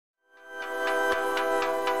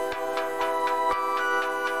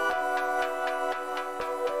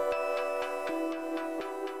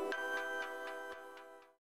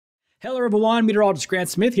Hello everyone, Meteorologist Grant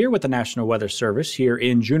Smith here with the National Weather Service here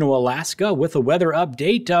in Juneau, Alaska with a weather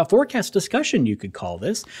update, forecast discussion you could call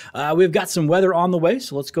this. We've got some weather on the way,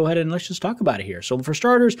 so let's go ahead and let's just talk about it here. So for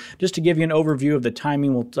starters, just to give you an overview of the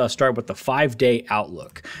timing, we'll start with the 5-day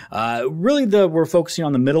outlook. We're focusing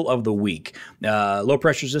on the middle of the week. Low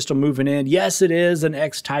pressure system moving in. Yes, it is an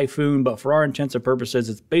ex-typhoon, but for our intents and purposes,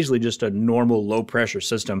 it's basically just a normal low pressure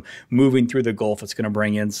system moving through the Gulf. It's going to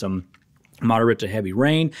bring in some moderate to heavy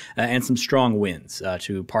rain and some strong winds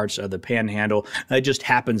to parts of the panhandle. It just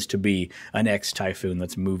happens to be an ex-typhoon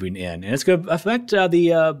that's moving in, and it's going to affect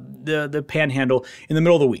the panhandle in the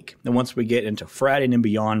middle of the week. And once we get into Friday and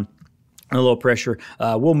beyond, a low pressure,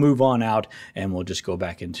 we'll move on out and we'll just go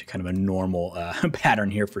back into kind of a normal pattern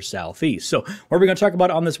here for southeast. So what are we going to talk about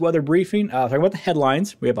on this weather briefing? Talk about the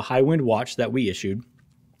headlines. We have a high wind watch that we issued.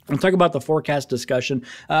 We'll talk about the forecast discussion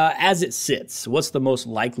as it sits. What's the most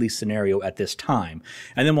likely scenario at this time?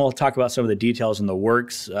 And then we'll talk about some of the details in the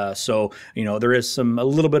works. There is a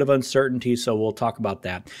little bit of uncertainty, so we'll talk about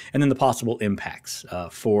that. And then the possible impacts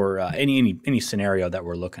for any scenario that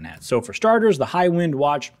we're looking at. So for starters, the high wind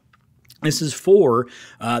watch. This is for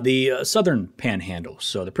the southern panhandle.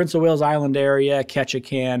 So the Prince of Wales Island area,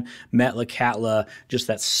 Ketchikan, Metlakatla, just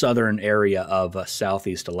that southern area of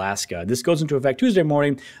southeast Alaska. This goes into effect Tuesday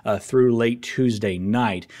morning through late Tuesday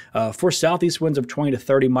night for southeast winds of 20 to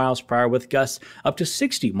 30 miles per hour with gusts up to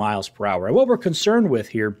 60 miles per hour. And what we're concerned with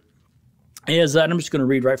here is, and I'm just going to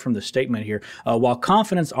read right from the statement here, while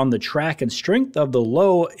confidence on the track and strength of the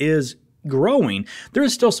low is growing, there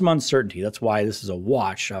is still some uncertainty. That's why this is a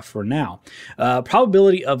watch for now.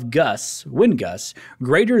 Probability of gusts, wind gusts,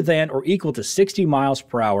 greater than or equal to 60 miles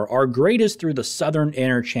per hour are greatest through the southern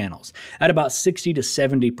inner channels at about 60 to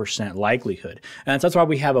 70% likelihood. And so that's why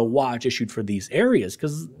we have a watch issued for these areas,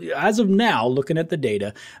 because as of now, looking at the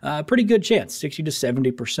data, pretty good chance, 60 to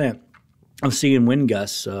 70%. Of seeing wind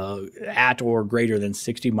gusts at or greater than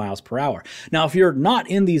 60 miles per hour. Now, if you're not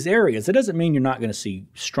in these areas, it doesn't mean you're not going to see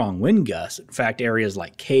strong wind gusts. In fact, areas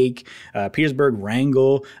like Cake, Petersburg,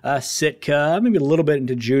 Wrangell, Sitka, maybe a little bit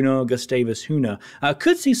into Juneau, Gustavus, Hoonah,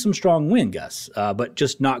 could see some strong wind gusts, but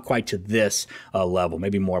just not quite to this level,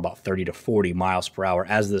 maybe more about 30 to 40 miles per hour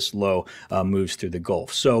as this low moves through the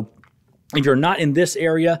Gulf. So if you're not in this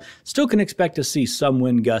area, still can expect to see some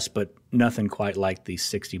wind gusts, but nothing quite like the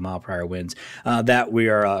 60-mile-per-hour winds that we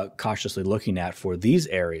are cautiously looking at for these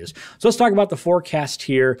areas. So let's talk about the forecast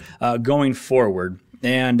here going forward.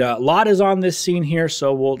 And a lot is on this scene here,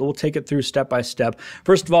 so we'll take it through step by step.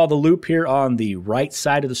 First of all, the loop here on the right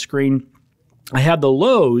side of the screen, I have the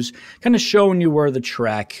lows kind of showing you where the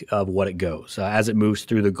track of what it goes as it moves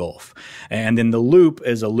through the Gulf. And then the loop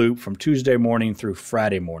is a loop from Tuesday morning through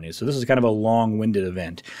Friday morning. So this is kind of a long-winded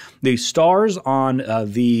event. The stars on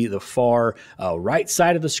the far right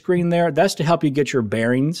side of the screen there, that's to help you get your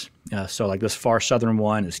bearings. So like this far southern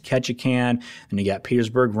one is Ketchikan, and you got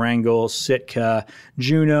Petersburg, Wrangell, Sitka,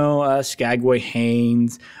 Juneau, Skagway,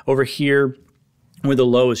 Haines. Over here, where the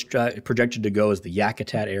low is projected to go is the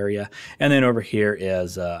Yakutat area, and then over here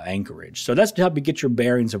is Anchorage. So that's to help you get your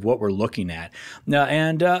bearings of what we're looking at.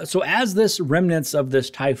 So as this remnants of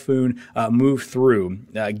this typhoon move through,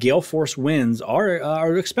 gale force winds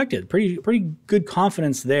are expected. Pretty good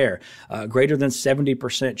confidence there. Greater than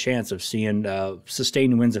 70% chance of seeing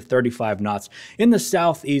sustained winds of 35 knots in the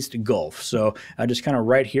southeast Gulf. So just kind of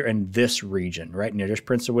right here in this region, right near just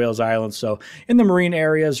Prince of Wales Island. So in the marine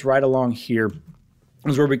areas right along here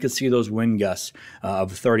is where we could see those wind gusts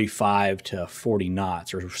of 35 to 40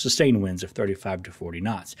 knots, or sustained winds of 35 to 40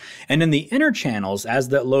 knots. And in the inner channels, as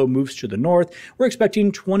that low moves to the north, we're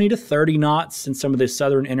expecting 20 to 30 knots in some of the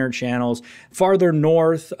southern inner channels. Farther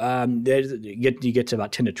north, you get to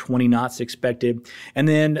about 10 to 20 knots expected. And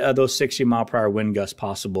then those 60-mile-per-hour wind gusts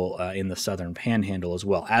possible in the southern panhandle as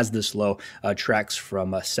well, as this low tracks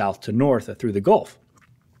from south to north through the Gulf.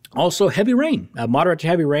 Also, heavy rain, moderate to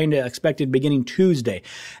heavy rain expected beginning Tuesday.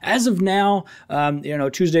 As of now,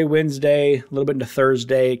 Tuesday, Wednesday, a little bit into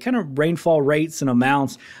Thursday, kind of rainfall rates and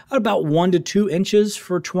amounts at about 1 to 2 inches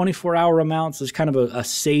for 24-hour amounts is kind of a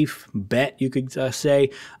safe bet, you could say.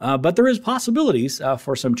 But there is possibilities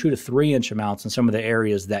for some 2 to 3 inch amounts in some of the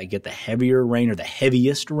areas that get the heavier rain or the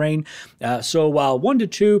heaviest rain. So while 1 to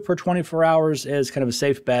 2 per 24 hours is kind of a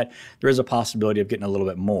safe bet, there is a possibility of getting a little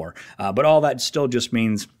bit more. But all that still just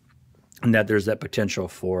means and that there's that potential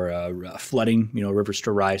for flooding, rivers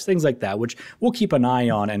to rise, things like that, which we'll keep an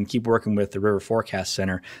eye on and keep working with the River Forecast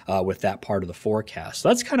Center with that part of the forecast. So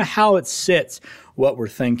that's kind of how it sits, what we're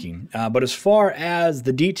thinking. But as far as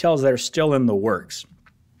the details that are still in the works,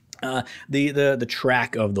 The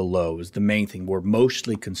track of the low is the main thing we're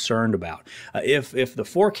mostly concerned about. If the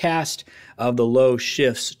forecast of the low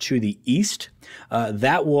shifts to the east,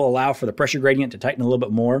 that will allow for the pressure gradient to tighten a little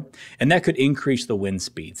bit more, and that could increase the wind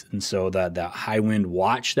speeds. And so the high wind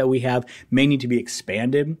watch that we have may need to be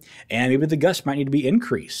expanded, and maybe the gusts might need to be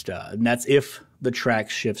increased. And that's if the track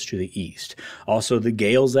shifts to the east. Also, the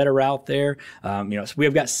gales that are out there, so we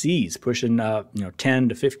have got seas pushing 10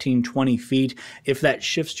 to 15, 20 feet. If that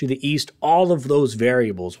shifts to the east, all of those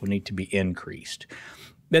variables will need to be increased.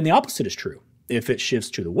 Then the opposite is true. If it shifts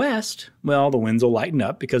to the west, well, the winds will lighten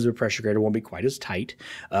up because the pressure gradient won't be quite as tight.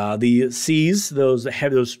 The seas, those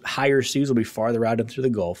higher seas, will be farther out into the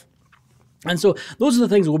Gulf. And so those are the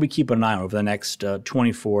things we'll be keeping an eye on over the next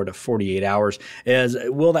 24 to 48 hours is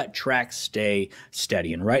will that track stay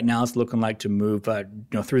steady? And right now it's looking like to move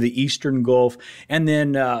through the eastern Gulf and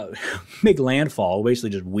then make landfall, basically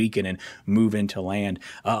just weaken and move into land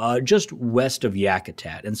just west of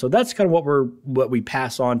Yakutat. And so that's kind of what we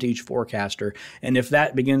pass on to each forecaster. And if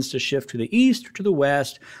that begins to shift to the east or to the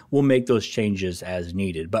west, we'll make those changes as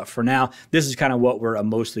needed. But for now, this is kind of what we're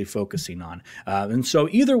mostly focusing on. And so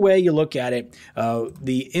either way you look at it,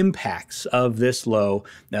 the impacts of this low,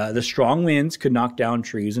 the strong winds could knock down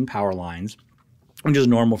trees and power lines, which is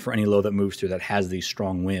normal for any low that moves through that has these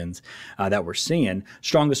strong winds that we're seeing.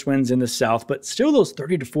 Strongest winds in the south, but still those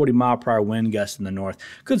 30 to 40 mile per hour wind gusts in the north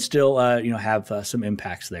could still have some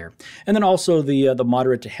impacts there. And then also the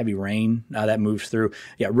moderate to heavy rain that moves through.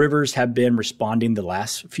 Yeah, rivers have been responding the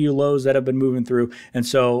last few lows that have been moving through, and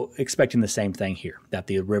so expecting the same thing here, that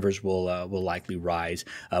the rivers will likely rise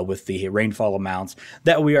with the rainfall amounts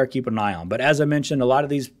that we are keeping an eye on. But as I mentioned, a lot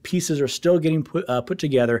of these pieces are still getting put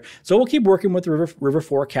together, so we'll keep working with the River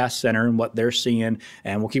Forecast Center and what they're seeing,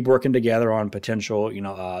 and we'll keep working together on potential,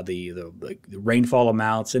 the rainfall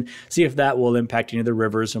amounts and see if that will impact any of the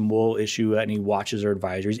rivers, and we'll issue any watches or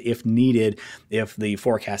advisories if needed, if the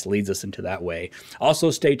forecast leads us into that way.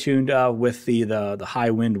 Also, stay tuned with the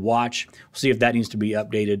high wind watch. We'll see if that needs to be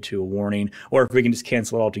updated to a warning, or if we can just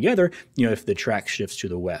cancel it altogether, if the track shifts to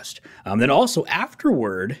the west. Then also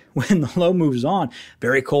afterward, when the low moves on,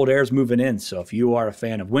 very cold air is moving in. So if you are a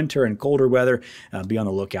fan of winter and colder weather, be on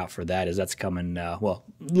the lookout for that, as that's coming,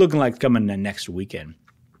 looking like coming next weekend.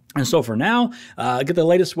 And so for now, get the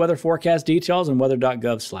latest weather forecast details on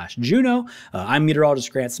weather.gov/Juneau. I'm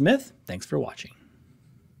Meteorologist Grant Smith. Thanks for watching.